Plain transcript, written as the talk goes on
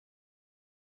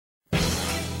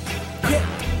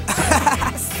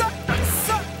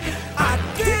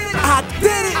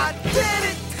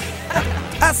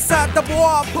got the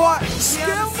boy apart.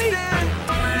 Still me.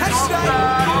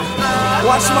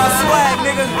 Watch my swag,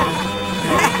 nigga.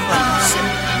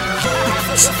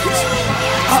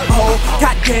 Uh-oh,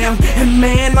 goddamn, and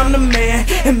man, I'm the man.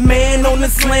 And man, on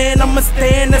this land, I'ma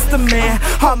stand as the man.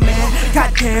 Oh man,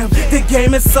 goddamn, the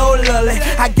game is so lully.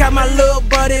 I got my little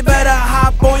buddy, better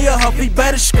hop on your huffy,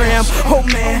 better scram. Oh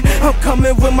man, I'm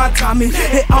coming with my Tommy.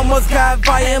 It almost got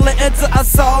violent until I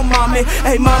saw mommy.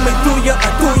 Hey mommy, do your,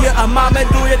 mama,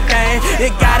 do your thing.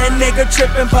 It got a nigga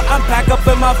tripping, but I'm back up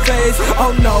in my face.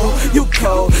 Oh no, you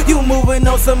cold, you moving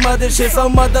on some other shit. So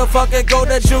motherfucker, go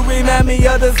that you remind me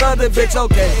of this other bitch.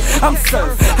 Okay, I'm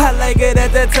Sirr, I like it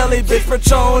at that telly, bitch.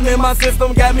 Patron in my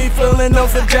system got me feeling on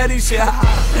some jetty shit.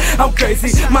 I'm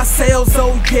crazy, my sales,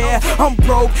 oh yeah, I'm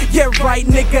broke, yeah right,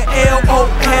 nigga, LOL.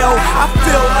 I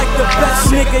feel like the best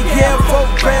nigga, yeah, for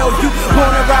real. You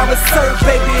wanna ride with Sirr,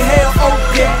 baby, hell, oh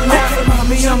yeah. Now,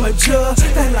 mommy, I'm a judge,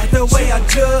 they like the way I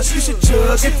judge. You should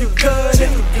judge if you could,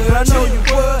 I know you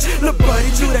would. Look,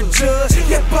 buddy, to that judge,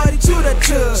 yeah, buddy, to that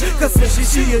judge. Cause when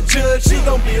she a judge, she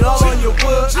gon' be all on your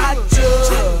wood. I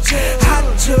judge,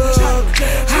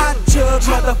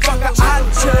 motherfucker, I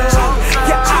judge.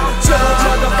 Yeah, I judge,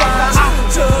 motherfucker, I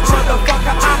judge,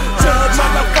 motherfucker, I judge,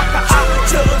 motherfucker, I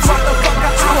judge,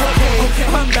 motherfucker, okay,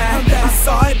 I'm back. I'm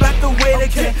sorry about the way they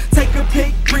can take a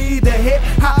peek, breathe and hit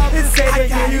hop and say that,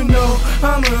 yeah, you know,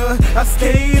 I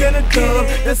stayed in a dub.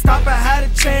 The stop, I had a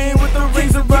chain with the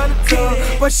rings around the tub.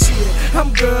 But shit,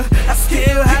 I'm good, I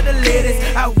still had to let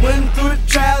it. I went through the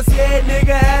trials, yeah,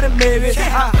 nigga had a maybe.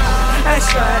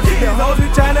 That's right, the hoes be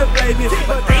tryna blame me,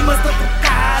 but they must have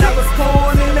forgot I was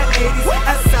born in the 80s.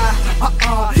 That's right,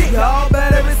 y'all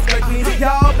better respect me,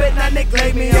 y'all better not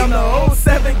neglect me. I'm the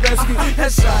 07 Gretzky,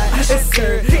 that's right, it's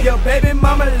Sirr. Yo, baby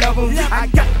mama love him. I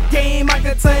got game, I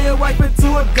can turn your wife into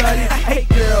a gutty. Hey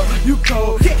girl, you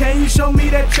cold, can you show me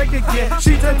that trick again?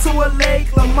 She turned to a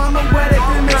lake, la mama wet it,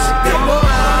 then she get more.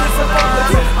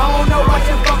 I don't know what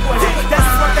you fuck with it, that's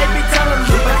what they be telling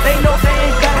me, but they know they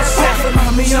ain't got a shot.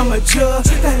 Mommy, I'm a judge,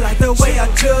 they like the way I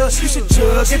judge. You should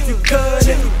judge if you could,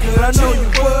 I know you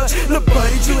would. Look,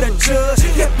 buddy, to that judge,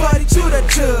 yeah, buddy, to that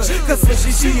judge. Cause when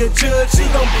she a judge, she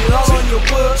gon' be all on your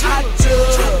wood. I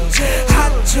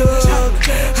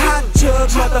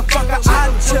judge, motherfucker, I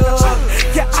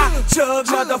judge. Yeah, I judge,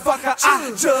 motherfucker,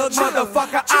 I judge,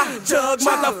 motherfucker, I judge,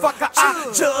 motherfucker,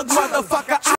 I judge, motherfucker.